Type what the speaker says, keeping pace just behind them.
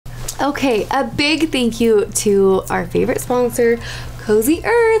Okay, a big thank you to our favorite sponsor, Cozy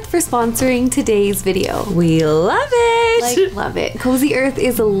Earth, for sponsoring today's video. We love it! Like, love it. Cozy Earth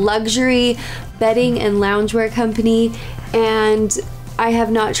is a luxury bedding and loungewear company, and I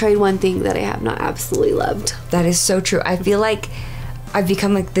have not tried one thing that I have not absolutely loved. That is so true. I feel like I've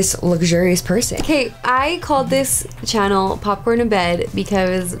become like this luxurious person. Okay, I called this channel Popcorn in Bed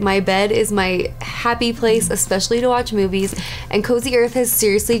because my bed is my happy place, especially to watch movies, and Cozy Earth has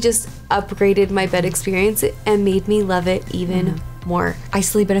seriously just upgraded my bed experience and made me love it even more. I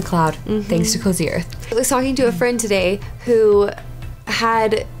sleep in a cloud thanks to Cozy Earth. I was talking to a friend today who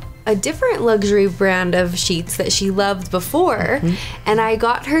had a different luxury brand of sheets that she loved before, and I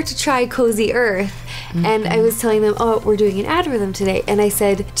got her to try Cozy Earth, and I was telling them, oh, we're doing an ad for them today, and I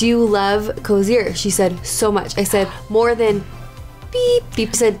said, do you love Cozy Earth? She said, so much. I said, more than beep beep.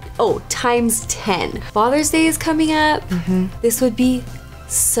 She said, oh, times 10. Father's Day is coming up. This would be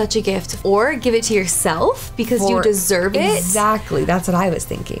such a gift, or give it to yourself because you deserve it. Exactly, that's what I was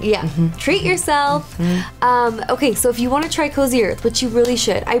thinking. Yeah, treat yourself. Okay, so if you want to try Cozy Earth, which you really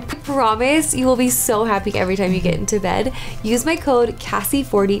should, I promise you will be so happy every time you get into bed. Use my code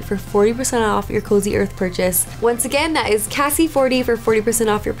Cassie40 for 40% off your Cozy Earth purchase. Once again, that is Cassie40 for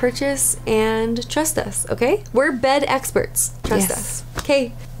 40% off your purchase, and trust us, okay? We're bed experts. Trust us.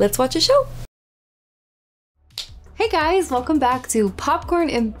 Okay, let's watch a show. Hey guys, welcome back to Popcorn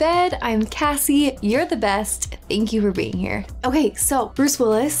in Bed. I'm Cassie, you're the best. Thank you for being here. Okay, so Bruce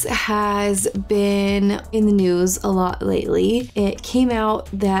Willis has been in the news a lot lately. It came out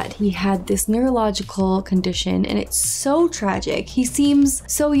that he had this neurological condition, and it's so tragic. He seems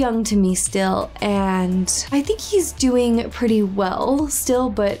so young to me still, and I think he's doing pretty well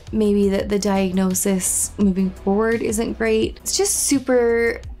still, but maybe the diagnosis moving forward isn't great. It's just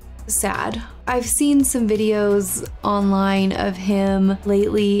super sad. I've seen some videos online of him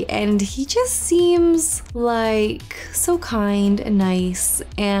lately, and he just seems like so kind and nice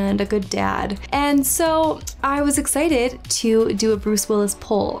and a good dad. And so I was excited to do a Bruce Willis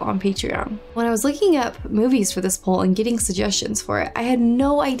poll on Patreon. When I was looking up movies for this poll and getting suggestions for it, I had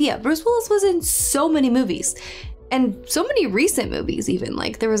no idea. Bruce Willis was in so many movies. And so many recent movies even,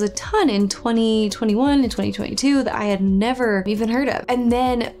 like there was a ton in 2021 and 2022 that I had never even heard of. And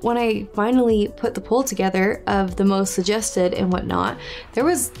then when I finally put the poll together of the most suggested and whatnot, there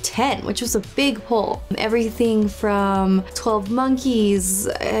was 10, which was a big poll. Everything from 12 Monkeys,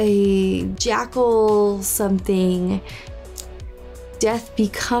 a Jackal something, Death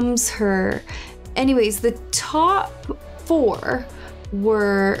Becomes Her. Anyways, the top 4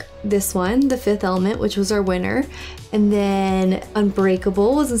 were this one, The Fifth Element, which was our winner, and then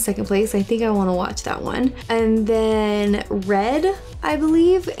Unbreakable was in second place. I think I want to watch that one. And then Red, I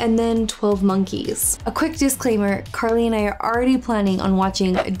believe, and then 12 Monkeys. A quick disclaimer, Carly and I are already planning on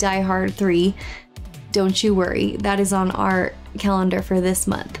watching Die Hard 3. Don't you worry, that is on our calendar for this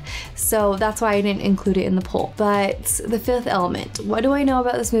month. So that's why I didn't include it in the poll. But The Fifth Element, what do I know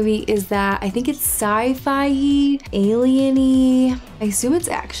about this movie is that I think it's sci-fi, alien-y. I assume it's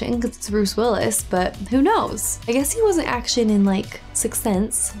action because it's Bruce Willis, but who knows? I guess he wasn't action in like Sixth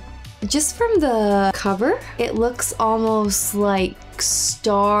Sense. Just from the cover, it looks almost like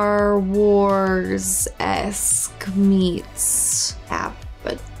Star Wars-esque meets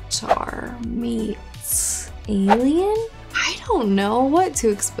Avatar meets Alien? I don't know what to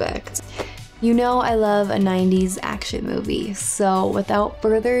expect. You know I love a 90s action movie, so without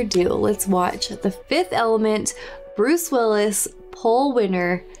further ado, let's watch The Fifth Element, Bruce Willis, poll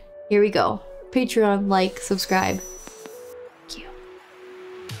winner. Here we go. Patreon, like, subscribe. Thank you.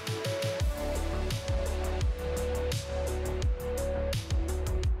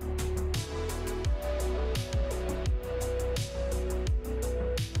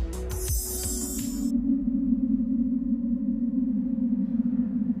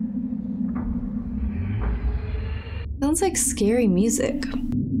 Sounds like scary music.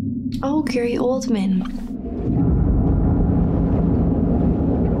 Oh, Gary Oldman.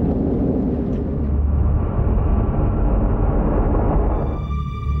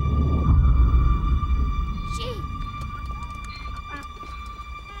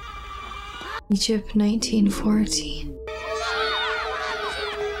 Egypt, 1914.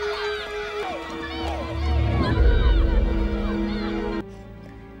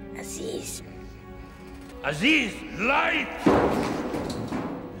 Aziz, light!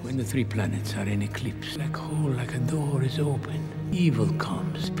 When the 3 planets are in eclipse, like a door is open. Evil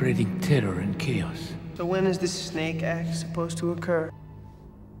comes, spreading terror and chaos. So when is this snake act supposed to occur?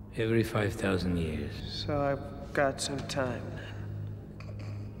 Every 5,000 years. So I've got some time.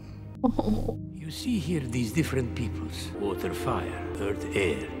 You see here these different peoples. Water, fire, earth,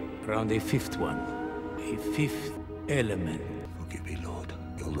 air. Around a fifth one. A fifth element. Forgive me, Lord.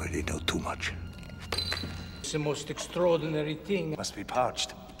 You already know too much. It's the most extraordinary thing. Must be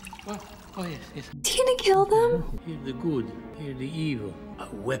parched. Oh yes, yes. Is he gonna kill them? Here the good, here the evil. A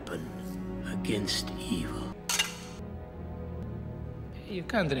weapon against evil. You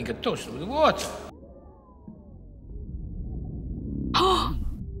can't drink a toast with water.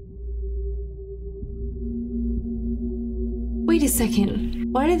 Wait a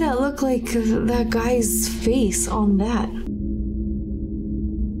second. Why did that look like that guy's face on that?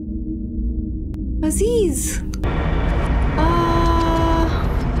 Aziz!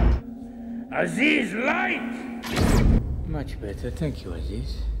 Aziz, light! Much better, thank you,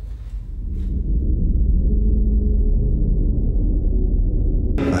 Aziz.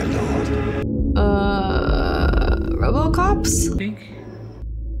 My lord. Robocops? Think?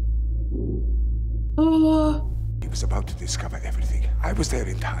 He was about to discover everything. I was there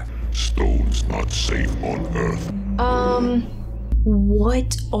in time. Stone's not safe on Earth.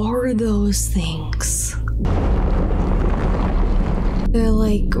 What are those things? They're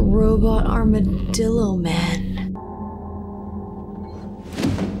like robot armadillo men.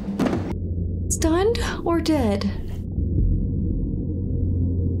 Stunned or dead?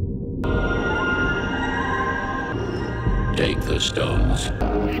 Take the stones.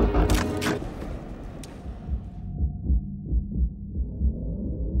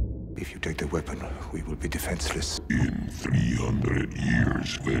 If you take the weapon, we will be defenseless. In 300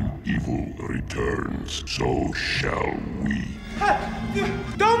 years, when evil returns, so shall we.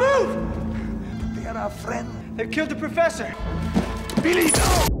 Don't move! They are our friend. They've killed the professor. Billy,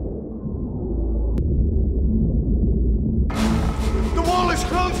 no! The wall is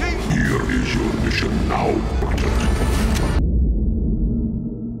closing! Here is your mission now, Protect.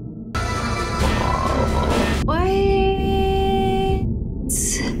 What?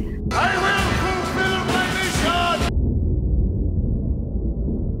 I will fulfill my mission!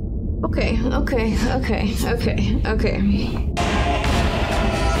 Okay.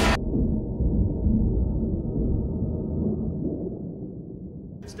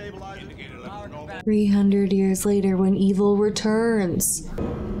 300 years later when evil returns.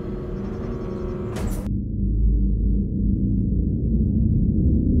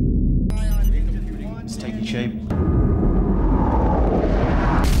 It's taking shape.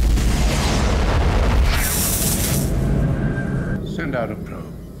 Send out a probe.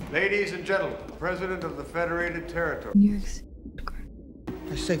 Ladies and gentlemen, the President of the Federated Territory. New York City.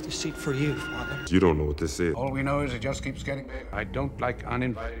 I saved the seat for you, Father. You don't know what this is. All we know is it just keeps getting bigger. I don't like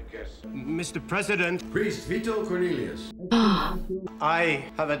uninvited guests. Mr. President, Priest Vito Cornelius. I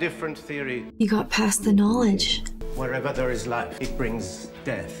have a different theory. You got past the knowledge. Wherever there is life, it brings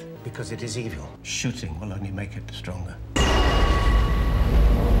death because it is evil. Shooting will only make it stronger.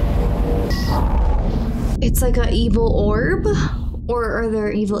 It's like an evil orb? Or are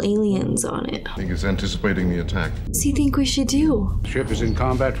there evil aliens on it? I think it's anticipating the attack. What does he think we should do? Ship is in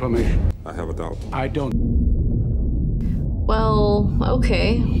combat formation. I have a doubt. I don't. Well,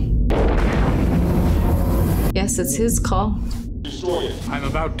 okay. Guess it's his call. I'm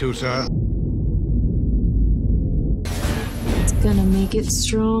about to, sir. It's gonna make it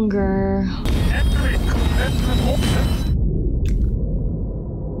stronger.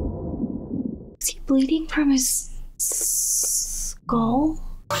 Is he bleeding from his skull?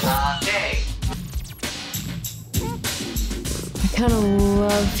 I kind of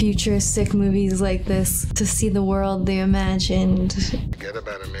love futuristic movies like this to see the world they imagined. Forget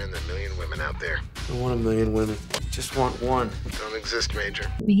about a man, there are a million women out there. I don't want a million women. Just want one. Don't exist,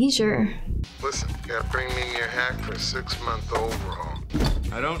 Major. Major. Listen, gotta bring me your hack for a 6-month overhaul.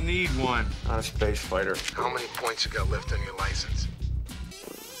 I don't need one. Not a space fighter. How many points you got left on your license?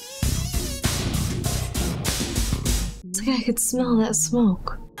 It's like I could smell that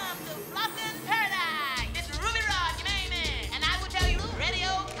smoke.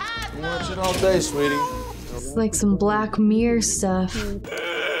 Watch it all day, sweetie. It's like some Black Mirror stuff.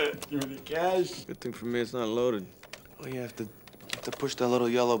 Give me the cash. Good thing for me it's not loaded. Oh, you have to push that little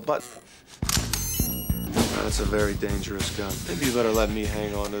yellow button. That's a very dangerous gun. Maybe you better let me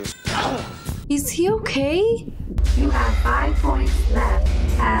hang on to this. Is he okay? You have 5 points left.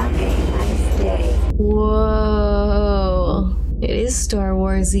 Have a nice day. Whoa. It is Star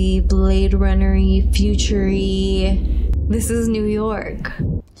Wars-y, Blade Runner-y, future-y. This is New York.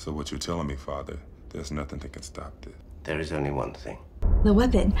 So what you're telling me, Father, there's nothing that can stop this. There is only one thing. The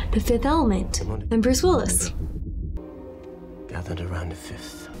weapon, the fifth element, and Bruce Willis. Gathered around the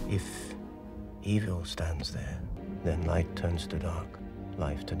fifth. If evil stands there, then light turns to dark,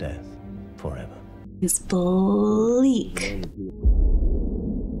 life to death, forever. It's bleak.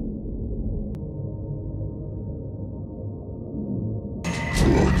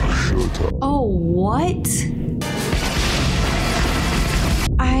 Oh, what?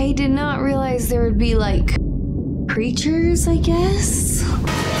 I did not realize there would be like creatures, I guess.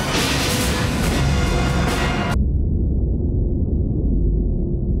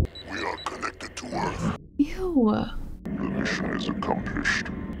 We are connected to Earth. Ew. The mission is accomplished.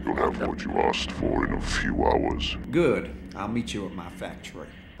 You'll have what you asked for in a few hours. Good. I'll meet you at my factory.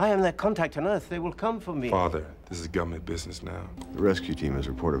 I am their contact on Earth. They will come for me. Father, this is government business now. The rescue team has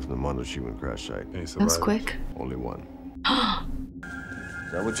reported from the Montezuma crash site. That was quick. Only one.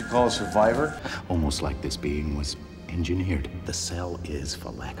 Is that what you call a survivor? Almost like this being was engineered. The cell is, for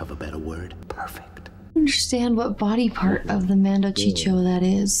lack of a better word, perfect. I don't understand what body part of the Mando Chicho that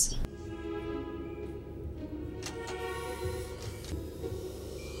is.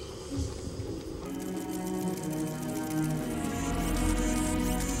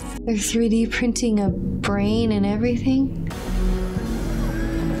 They're 3D printing a brain and everything.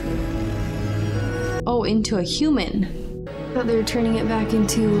 Oh, into a human. I thought they were turning it back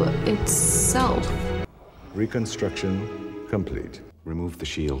into itself. Reconstruction complete. Remove the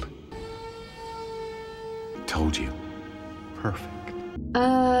shield. Told you. Perfect.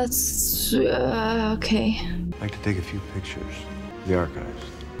 Okay. I'd like to take a few pictures. The archives.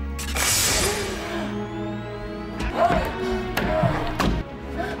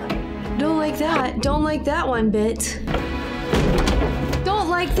 Don't like that. Don't like that one bit. Don't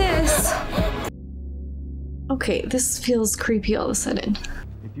like this. Okay, this feels creepy all of a sudden.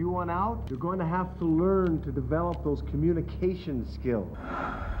 If you want out, you're going to have to learn to develop those communication skills.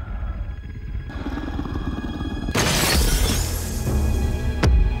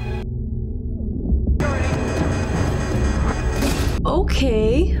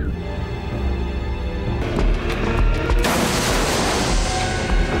 Okay.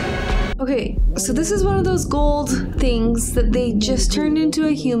 Okay, so this is one of those gold things that they just turned into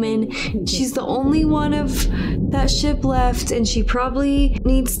a human. She's the only one of that ship left, and she probably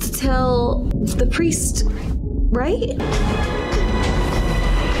needs to tell the priest, right?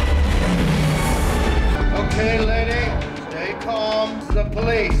 Okay, lady. Stay calm. The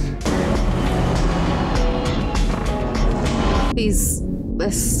police.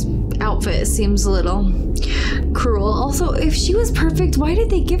 This outfit seems a little cruel. Also, if she was perfect, why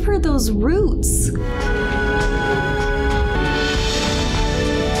did they give her those roots?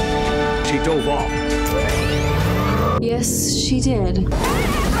 She dove off. Yes, she did.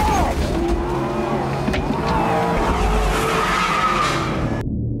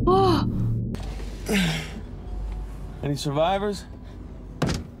 Oh. Any survivors?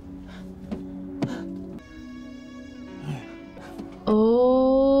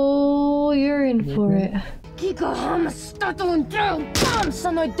 Oh, you're in for it.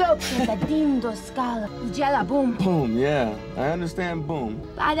 Boom, yeah. I understand boom.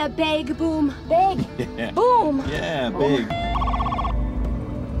 Bada big boom. Big. Yeah. Boom. Yeah, big.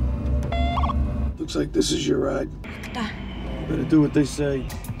 Looks like this is your ride. Better do what they say.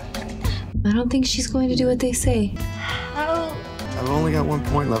 I don't think she's going to do what they say. I've only got 1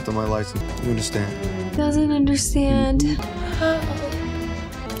 point left on my license. You understand? Doesn't understand.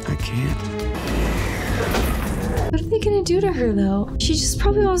 I can't. What are they gonna do to her though? She just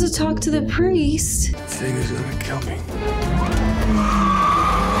probably wants to talk to the priest. Thing is gonna kill me.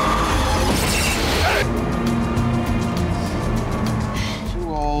 Too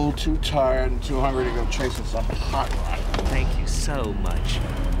old, too tired, and too hungry to go chasing some hot rod. Thank you so much.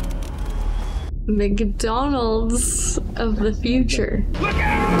 McDonald's of the future.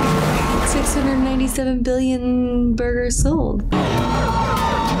 697 billion burgers sold.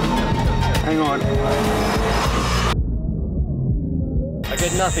 Hang on. I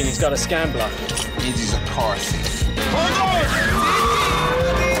get nothing. He's got a scam block. Means he's a car thief.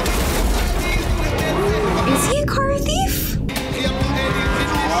 Is he a car thief?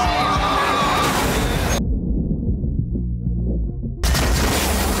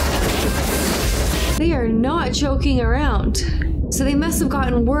 They are not joking around. So they must have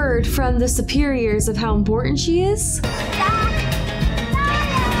gotten word from the superiors of how important she is.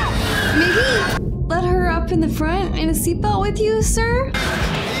 Maybe let her up in the front in a seatbelt with you, sir?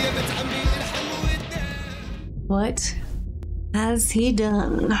 What has he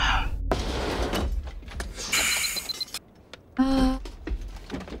done? You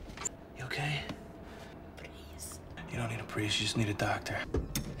okay? You don't need a priest, you just need a doctor.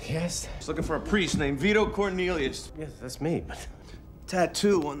 Yes? Just looking for a priest named Vito Cornelius. Yes, that's me, but...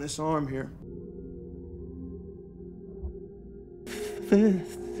 Tattoo on this arm here.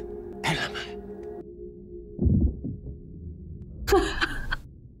 Fifth element.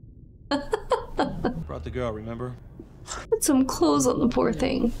 Brought the girl, remember? Put some clothes on the poor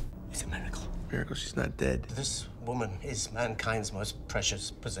thing. It's a miracle. Miracle she's not dead. This woman is mankind's most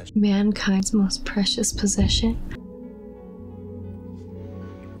precious possession. Mankind's most precious possession.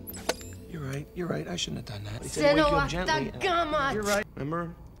 You're right. I shouldn't have done that. He said wake you up gently. You're right.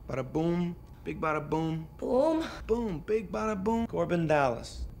 Remember? Bada boom. Big bada boom. Boom. Boom. Big bada boom. Corbin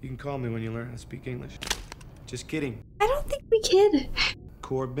Dallas. You can call me when you learn how to speak English. Just kidding. I don't think we kid.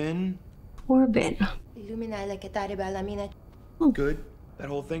 Corbin. Corbin. Oh. Good. That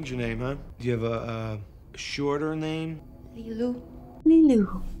whole thing's your name, huh? Do you have a shorter name? Lilu.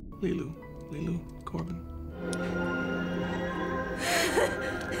 Lilu. Lilu. Lilu. Corbin.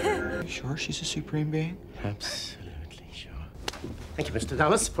 You sure she's a supreme being? Absolutely sure. Thank you, Mr.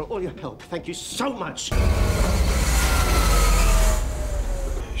 Dallas, for all your help. Thank you so much. You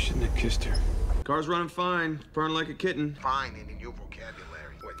shouldn't have kissed her. Car's running fine. Purring like a kitten. Fine in your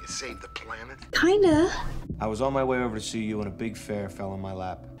vocabulary. What, you saved the planet? Kinda. I was on my way over to see you when a big fare fell on my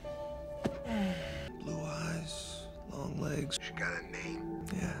lap. Blue eyes, long legs. She got a name.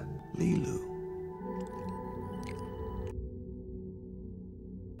 Yeah, Lilu.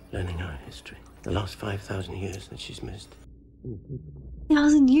 Learning our history. The last 5,000 years that she's missed.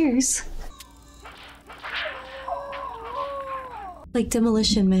 1,000 years. Like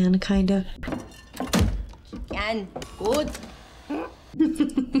Demolition Man, kind of. Yan. Good.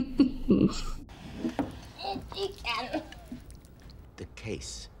 The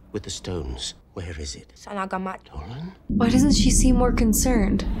case with the stones. Where is it? Sanagamat. Stolen? Why doesn't she seem more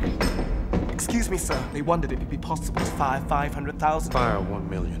concerned? Excuse me, sir. They wondered if it'd be possible to fire 500,000. Fire 1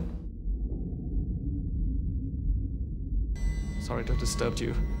 million. Sorry to have disturbed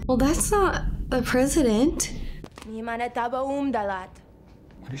you. Well, that's not the president. What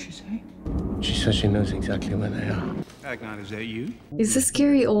What did she say? She says she knows exactly where they are. Agnon, is that you? Is this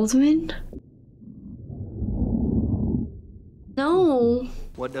Gary Oldman? No.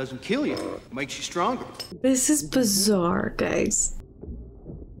 What doesn't kill you makes you stronger. This is bizarre, guys.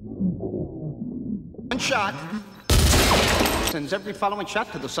 One shot sends every following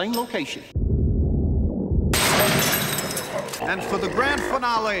shot to the same location. And for the grand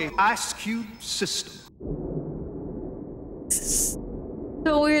finale, Ice Cube system.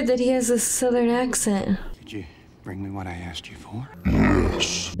 So weird that he has a southern accent. Did you bring me what I asked you for?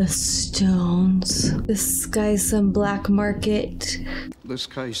 The stones. This guy's some black market. This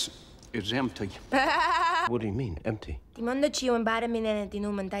case is empty. What do you mean, empty? They gave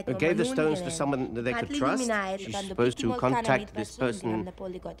the stones to someone that they could trust. She's supposed to contact this person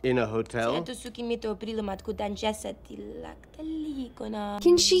in a hotel.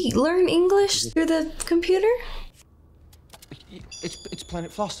 Can she learn English through the computer? It's Planet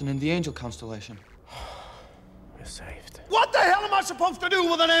Floston in the Angel constellation. We're saved. What the hell am I supposed to do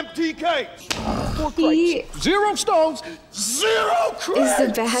with an empty case? He Zero stones, zero crates. is the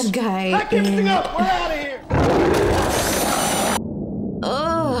bad guy Pack everything in... up. We're out of here.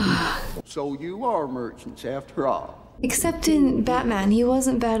 Ugh. So you are merchants after all. Except in Batman. He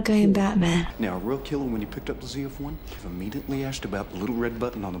wasn't bad guy in Batman. Now, a real killer, when he picked up the ZF-1, immediately asked about the little red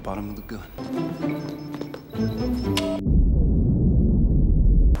button on the bottom of the gun.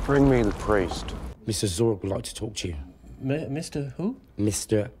 Bring me the priest. Mr. Zorg would like to talk to you. Mr. Who?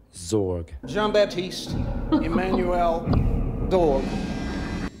 Mr. Zorg. Jean-Baptiste, Emmanuel, Dorg.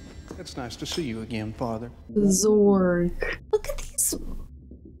 It's nice to see you again, Father. Zorg. Look at these,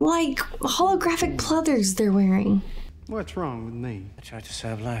 like, holographic pleathers they're wearing. What's wrong with me? I tried to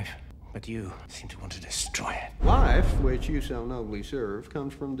save life, but you seem to want to destroy it. Life, which you so nobly serve,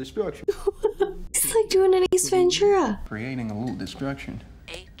 comes from destruction. It's like doing an Ace Ventura. Creating a little destruction.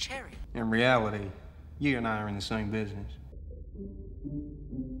 A cherry. In reality, you and I are in the same business.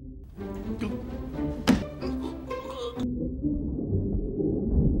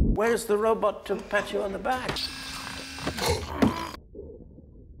 Where's the robot to pat you on the back?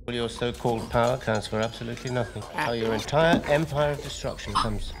 All your so-called power counts for absolutely nothing. How your entire empire of destruction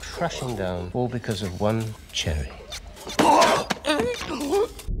comes crashing down, all because of one cherry.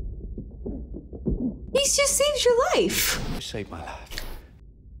 He's just saved your life. You saved my life.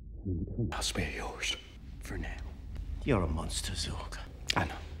 I'll spare yours. For now. You're a monster, Zorg. I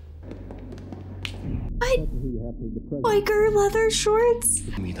know. What? Biker leather shorts?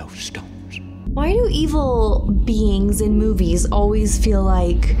 Give me those stones. Why do evil beings in movies always feel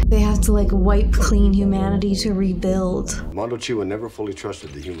like they have to, like, wipe clean humanity to rebuild? Mondo Chiwa never fully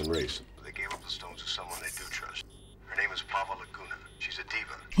trusted the human race. They gave up the stones to someone they do trust. Her name is Pava Laguna. She's a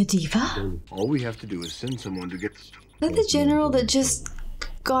diva. A diva? All we have to do is send someone to get the stones. Is that the general that just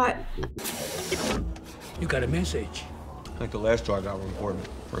got... You got a message. Like the last two I got were important.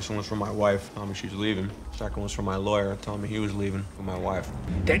 First one was from my wife, telling me she's leaving. Second was from my lawyer, telling me he was leaving for my wife.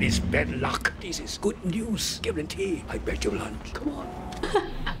 That is bad luck. This is good news. Guarantee. I bet you lunch. Come on.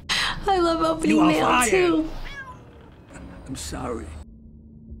 I love opening mail too. I'm sorry.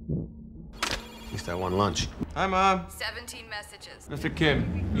 At least I won lunch. Hi, Mom. 17 messages. Mr.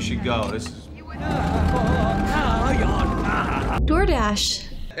 Kim, you should go. This is... DoorDash.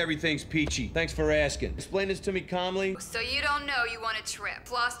 Everything's peachy. Thanks for asking. Explain this to me calmly. So you don't know you want a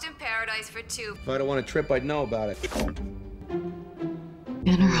trip. Lost in Paradise for 2. If I don't want a trip, I'd know about it.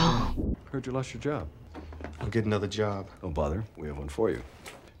 General. Heard you lost your job. I'll get another job. Don't bother. We have one for you.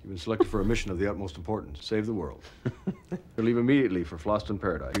 You've been selected for a mission of the utmost importance. Save the world. You'll leave immediately for Floston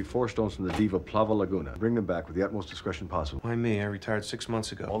Paradise. Read 4 stones from the diva Plava Laguna. Bring them back with the utmost discretion possible. Why me? I retired 6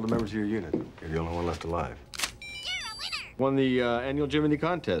 months ago. All the members of your unit. You're the only one left alive. Won the annual Jiminy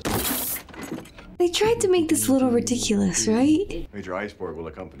contest. They tried to make this a little ridiculous, right? Major Iceberg will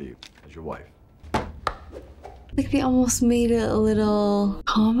accompany you as your wife. Like they almost made it a little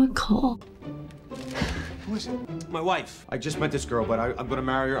comical. Who is it? My wife. I just met this girl, but I'm gonna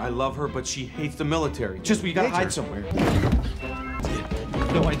marry her. I love her, but she hates the military. Just we gotta hide somewhere.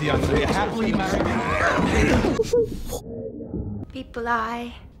 No idea. I'm happily married. People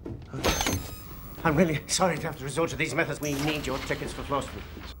lie. I'm really sorry to have to resort to these methods. We need your tickets for Floston.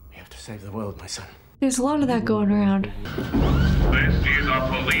 We have to save the world, my son. There's a lot of that going around. This is a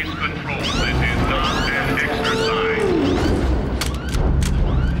police control. This is not an exercise.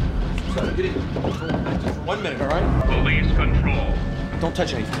 Son, get in. Just for 1 minute, all right? Police control. Don't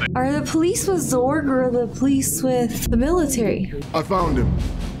touch anything. Are the police with Zorg or the police with the military? I found him.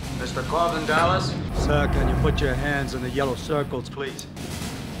 Mr. Corbin Dallas? Sir, can you put your hands in the yellow circles, please?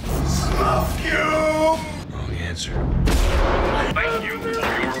 Stuff you! Wrong answer. Thank you for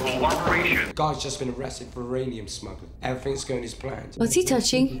your cooperation. Guy's just been arrested for uranium smuggling. Everything's going as planned. What's he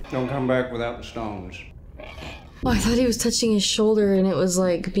touching? Don't come back without the stones. Oh, I thought he was touching his shoulder and it was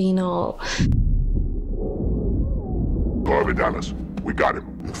like being all... Corbin Dallas, we got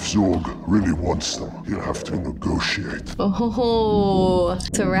him. If Zorg really wants them, he'll have to negotiate. Oh,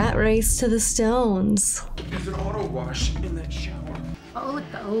 it's a rat race to the stones. There's an auto wash in that shower. Oh,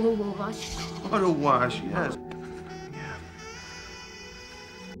 the auto wash. Auto wash, yes.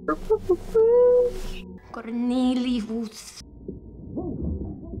 Cornelius.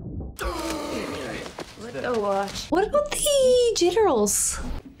 The wash. What about the generals?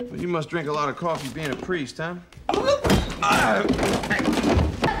 Well, you must drink a lot of coffee being a priest, huh? I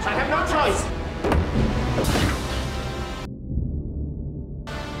have no choice.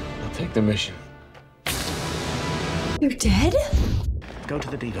 I'll take the mission. You're dead? Go to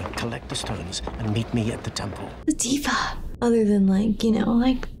the diva, collect the stones, and meet me at the temple. The diva. Other than like, you know,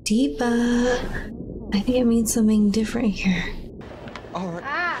 like diva. I think it means something different here. All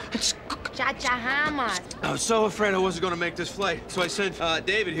right. It's Chachahamas. I was so afraid I wasn't going to make this flight, so I sent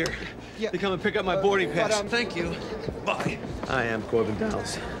David here to come and pick up my boarding pass. Thank you. Bye. I am Corbin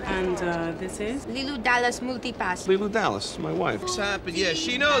Dallas. And this is? Lilu Dallas Multipass. Lilu Dallas, my wife. What's happened? Yeah,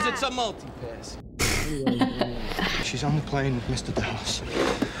 she knows it's a multi-pass. She's on the plane with Mr. Dallas.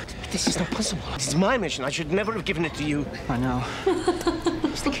 This is not possible. This is my mission. I should never have given it to you. I know.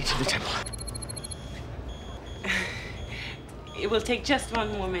 It's the key to the temple. It will take just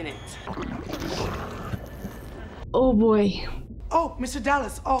 1 more minute. Oh boy. Oh, Mr.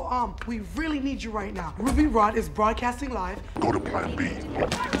 Dallas. Oh, we really need you right now. Ruby Rod is broadcasting live. Go to plan B.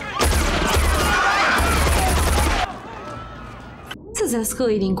 This is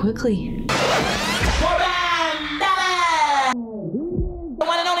escalating quickly. The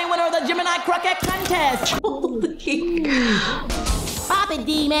one and only winner of the Gemini Croquet Contest. Holy. Pop it,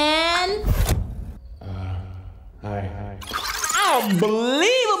 D-Man. Hi.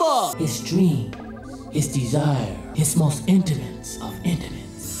 Unbelievable. His dream, his desire, his most intimate of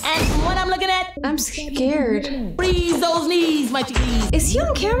intimates. And what I'm looking at, I'm scared. freeze those knees, my cheese. Is he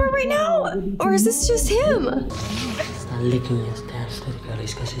on camera right now? Or is this just him? Start licking your stamps to the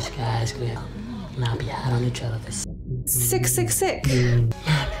girlies because your sky is clear. Now be hot on each other. Sick. End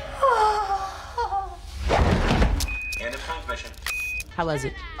of transmission. How was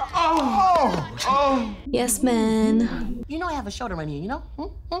it? Oh! Yes, man. You know I have a shoulder on you, you know?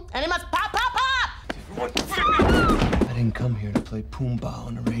 And it must pop, pop, pop! I didn't come here to play Pumbaa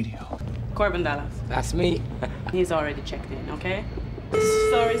on the radio. Corbin Dallas. That's me. He's already checked in, okay?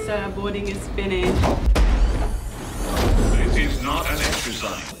 Sorry, sir. Boarding is finished. This is not an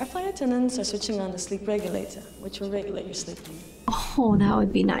exercise. Our flight attendants are switching on the sleep regulator, which will regulate your sleep. Oh, that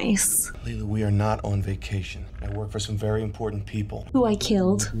would be nice. Leila, we are not on vacation. I work for some very important people. Who I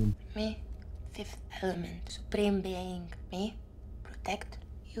killed. Me? Fifth element, supreme being. Me, protect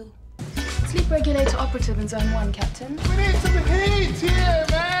you. Sleep regulator operative in zone 1, Captain. We need some heat here,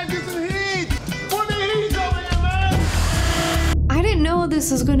 man. Get some heat. Put the heat over here, man. I didn't know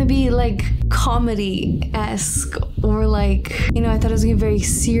this was going to be like comedy-esque or like, you know, I thought it was going to be very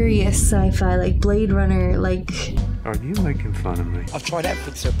serious sci-fi, like Blade Runner, like... Are you making fun of me? I've tried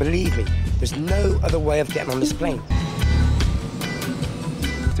everything, sir. Believe me, there's no other way of getting on this plane.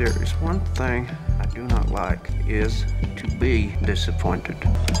 There is one thing I do not like, is to be disappointed.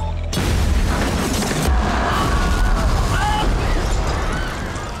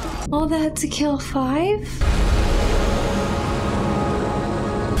 All that to kill 5?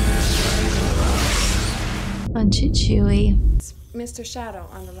 Bunch of chewy. Mr. Shadow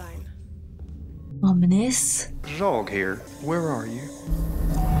on the line. Ominous. Zog here. Where are you?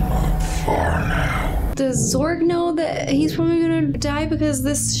 Far now. Does Zorg know that he's probably gonna die because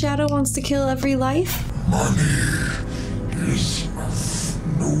this shadow wants to kill every life? Money is of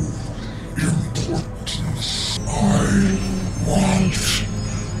no importance. My wife.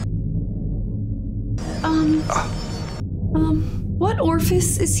 What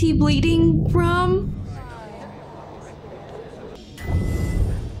orifice is he bleeding from?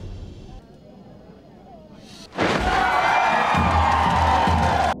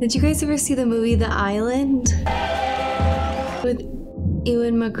 Did you guys ever see the movie The Island? With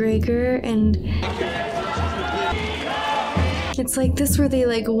Ewan McGregor, and it's like this where they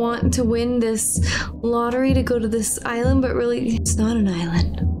like want to win this lottery to go to this island, but really it's not an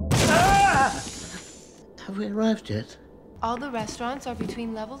island. Have we arrived yet? All the restaurants are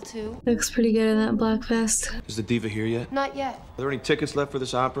between level 2. Looks pretty good in that black vest. Is the diva here yet? Not yet. Are there any tickets left for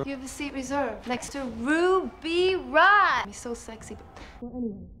this opera? You have a seat reserved next to Ruby Rod. He's so sexy, but well,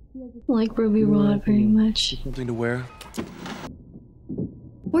 anyway. I like Ruby Rod very much. Something to wear?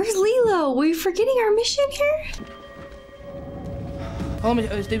 Where's Lilo? Were you forgetting our mission here? Hello,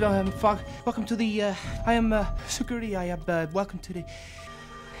 Miss Diva. Welcome to the. I am security. I am welcome to the.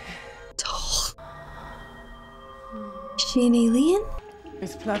 Is she an alien?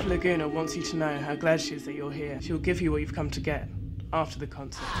 Miss Plath Laguna wants you to know how glad she is that you're here. She'll give you what you've come to get after the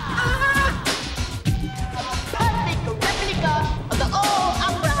concert. Of the old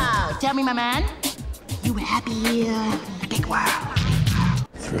opera house. Tell me, my man, you happy here? The big world.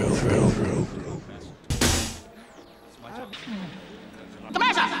 Thrill.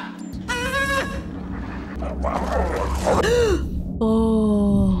 Commercial!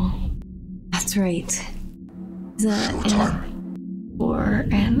 Oh, that's right. Is that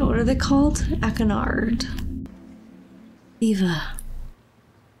and what are they called? Aconard. Diva.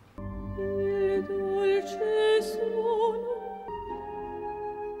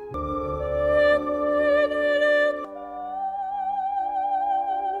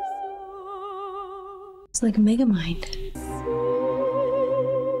 It's like Megamind.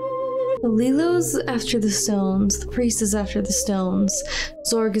 The Lilo's after the stones, the priest is after the stones,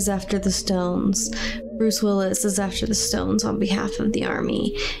 Zorg is after the stones, Bruce Willis is after the stones on behalf of the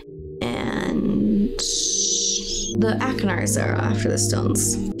army, and the Aconars are after the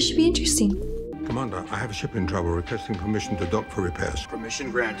stones. It should be interesting. Commander, I have a ship in trouble requesting permission to dock for repairs.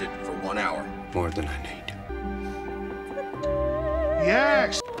 Permission granted for 1 hour. More than I need.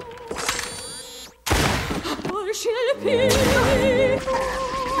 Yes!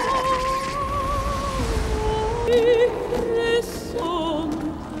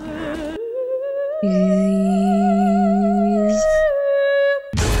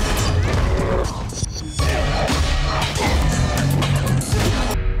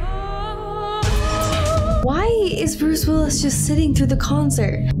 Why is Bruce Willis just sitting through the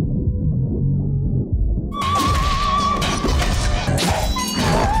concert?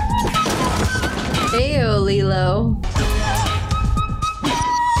 Heyo, Lilo.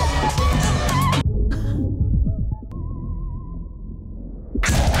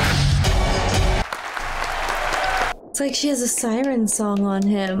 It's like she has a siren song on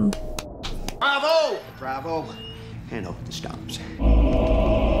him. Bravo! Bravo. And off the stops.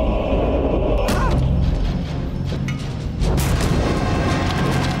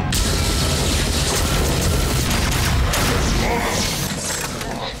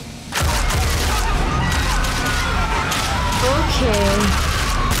 Okay.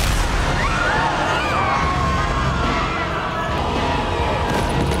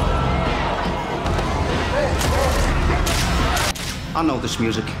 I know this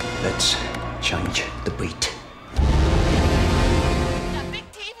music. Let's change the beat.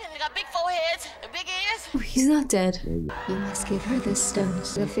 He's not dead. You must give her the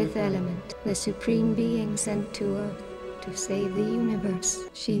stones, the fifth element, the supreme being sent to Earth. To save the universe,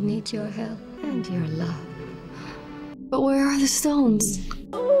 she needs your help and your love. But where are the stones?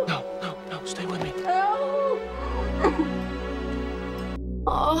 No, stay with me.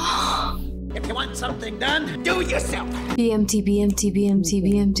 Oh. If you want something done, do it yourself. Be empty, be empty, be empty,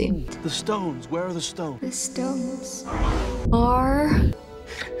 be empty. The stones, where are the stones? The stones are...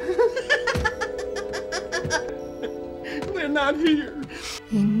 They're not here.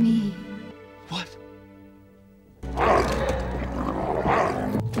 in me. What?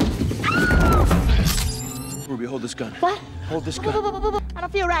 Ruby, hold this gun. What? Hold this gun. I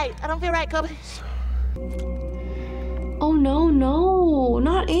don't feel right. I don't feel right, Kobe. Oh no, no,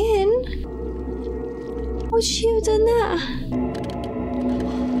 not in. Would she have done that?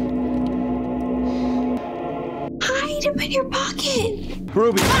 Hide him in your pocket.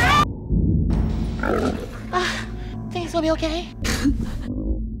 Ruby. Think it's gonna be okay?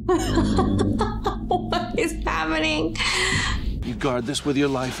 What is happening? You guard this with your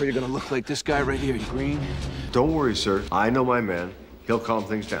life or you're gonna look like this guy right here, you green. Don't worry, sir. I know my man. He'll calm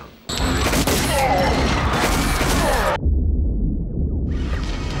things down.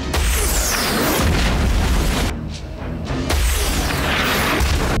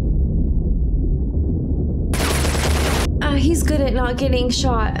 He's good at not getting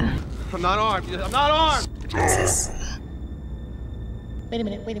shot. I'm not armed. I'm not armed. Jesus. Wait a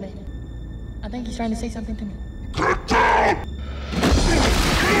minute. I think he's trying to say something to me. Get down!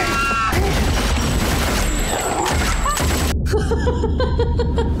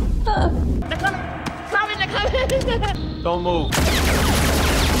 They're coming. Sorry, they're coming. Don't move.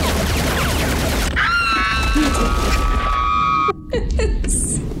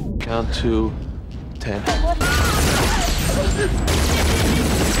 Count to 10.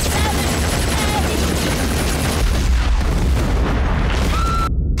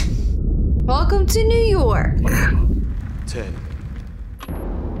 Welcome to New York. 10.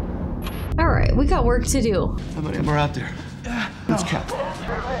 All right, we got work to do. How many of them are out there? Let's count.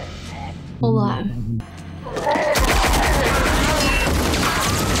 Hold on.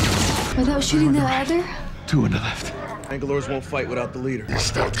 Without shooting the other? 2 on the left. Bangalores won't fight without the leader. We'll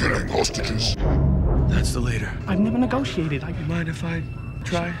start killing hostages. That's the leader. I've never negotiated. You mind if I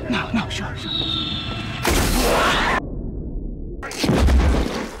try? No, sure.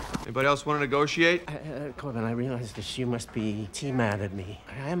 Anybody else want to negotiate? Corbin, I realize that you must be mad at me.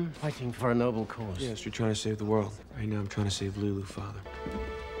 I am fighting for a noble cause. Yes, you're trying to save the world. Right now, I'm trying to save Lulu, Father.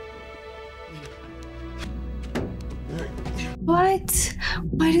 What?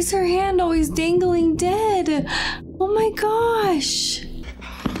 Why does her hand always dangling dead? Oh my gosh.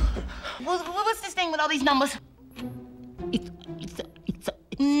 What's this thing with all these numbers?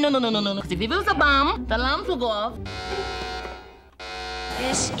 No. Because if it was a bomb, the alarms will go off.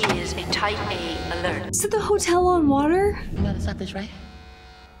 This is a Type A alert. Is it the hotel on water? We gotta stop this, right?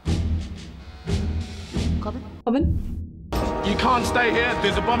 Corbin? You can't stay here.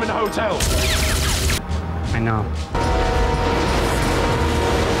 There's a bomb in the hotel. I know.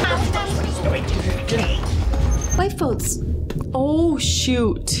 Lifeboats. Oh,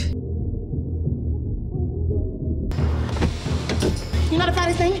 shoot. You know how to fly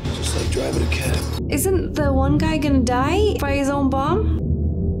this thing? Just like driving a cab. Isn't the one guy gonna die by his own bomb?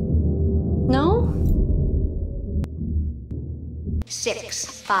 No?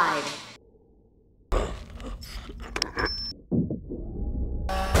 6, 5.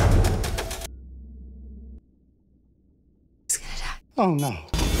 He's gonna die. Oh, no.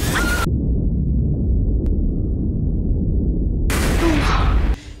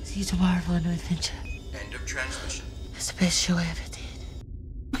 See you tomorrow for a new adventure. End of transmission. It's the best show I ever did.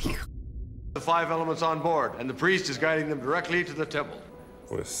 The 5 elements on board, and the priest is guiding them directly to the temple.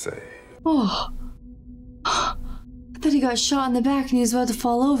 We'll say. Oh. I thought he got shot in the back and he was about to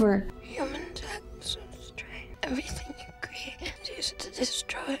fall over. Humans act so strange. Everything you create is used to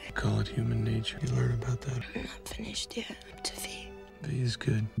destroy. Call it human nature. You learn about that. I'm not finished yet. Up to V. V is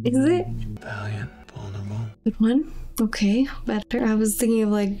good. Is it? Valiant. Vulnerable. Good one. Okay, better. I was thinking of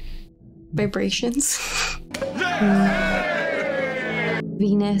like vibrations.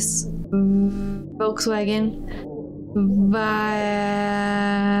 Venus. Volkswagen.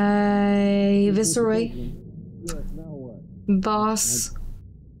 Viceroy. Boss.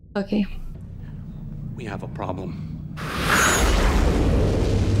 Okay. We have a problem.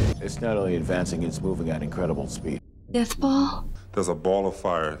 It's not only advancing, it's moving at incredible speed. Death ball. There's a ball of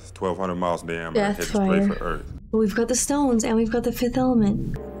fire, 1,200 miles in diameter, Death headed straight fire. for Earth. But we've got the stones and we've got the 5th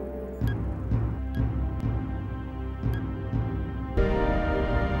element.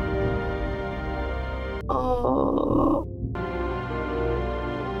 Oh.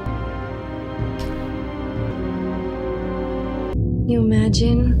 You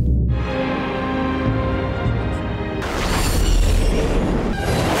imagine?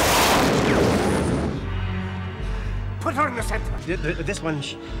 Put her in the center. This one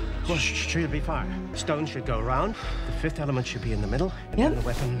should be fire. Stone should go around. The fifth element should be in the middle. Yep. And the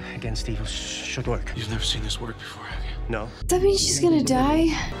weapon against evil should work. You've never seen this work before, have you? No. Does that mean she's gonna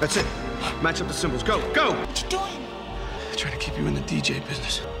die? That's it. Match up the symbols. Go, go! What you doing? I'm trying to keep you in the DJ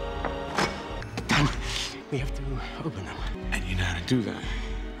business. We have to open them. And you know how to do that,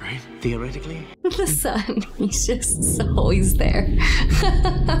 right? Theoretically. The sun, he's just always there.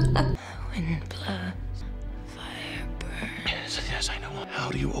 Wind blows, fire burns. Yes, I know. How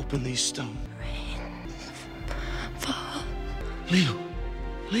do you open these stones? Rain falls.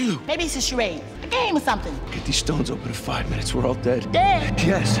 Lilu. Maybe it's a charade, a game or something. Get these stones open in 5 minutes. We're all dead. Dead?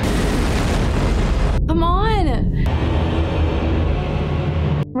 Yes. Come on!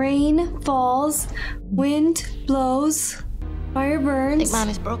 Rain falls, wind blows, fire burns. Think mom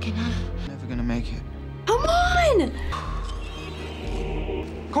is broken, huh? Never gonna make it. Come on!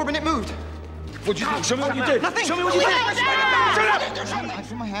 Corbin, it moved. What'd you do? Show me what you did. Nothing. Show me what you did. Shut up! I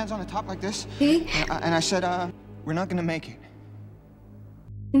put my hands on the top like this. Okay. And I said, we're not gonna make it.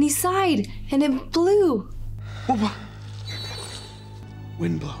 And he sighed, and it blew. What?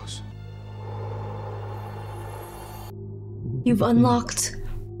 Wind blows. You've unlocked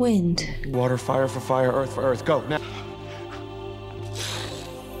wind. Water, fire for fire, earth for earth. Go, now.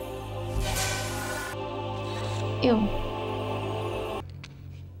 Ew.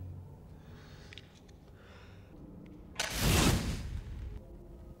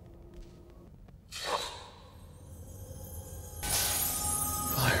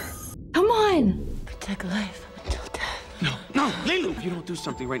 Come on! Protect life until death. No, Lilu! If you don't do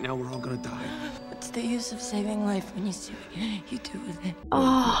something right now, we're all gonna die. What's the use of saving life when you see what you do with it?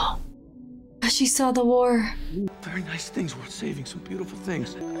 Oh, she saw the war. Very nice things worth saving, some beautiful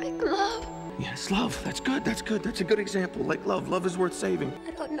things. Like love. Yes, love. That's good, that's good. That's a good example. Like love. Love is worth saving.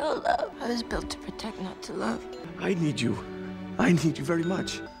 I don't know love. I was built to protect, not to love. I need you. I need you very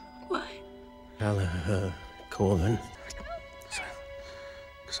much. Why? Corbin.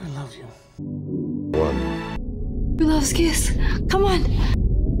 Because I love you. Who loves kiss? Come on!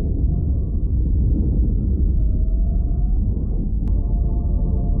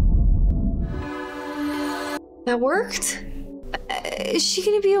 That worked? Is she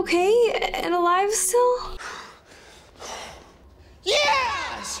gonna be okay and alive still?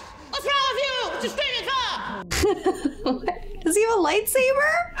 Yes! What's wrong with you? What you screaming for? Does he have a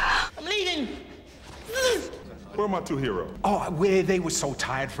lightsaber? I'm leaving. Where are my two heroes? Oh, they were so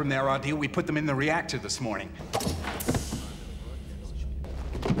tired from their ordeal, we put them in the reactor this morning.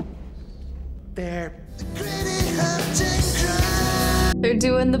 They're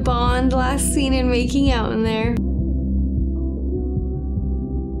doing the Bond last scene and making out in there.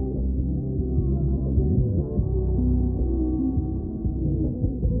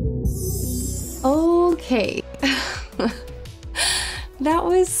 Okay. That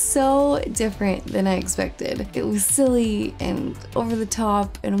was so different than I expected. It was silly and over the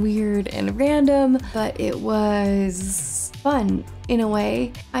top and weird and random, but it was fun in a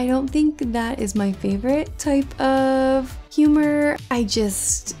way. I don't think that is my favorite type of humor. I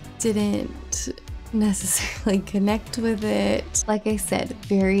just didn't necessarily connect with it. Like I said,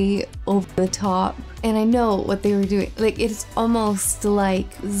 very over the top. And I know what they were doing. Like, it's almost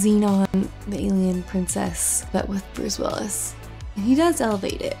like Xenon, the alien princess, but with Bruce Willis. And he does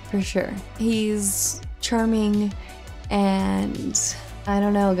elevate it, for sure. He's charming, and I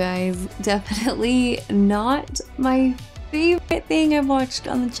don't know, guys. Definitely not my favorite thing I've watched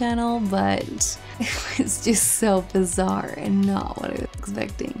on the channel, but it was just so bizarre and not what I was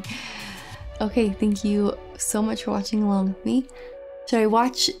expecting. Okay, thank you so much for watching along with me. Should I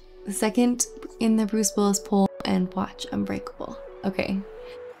watch the second in the Bruce Willis poll and watch Unbreakable? Okay,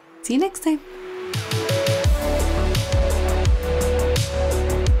 see you next time.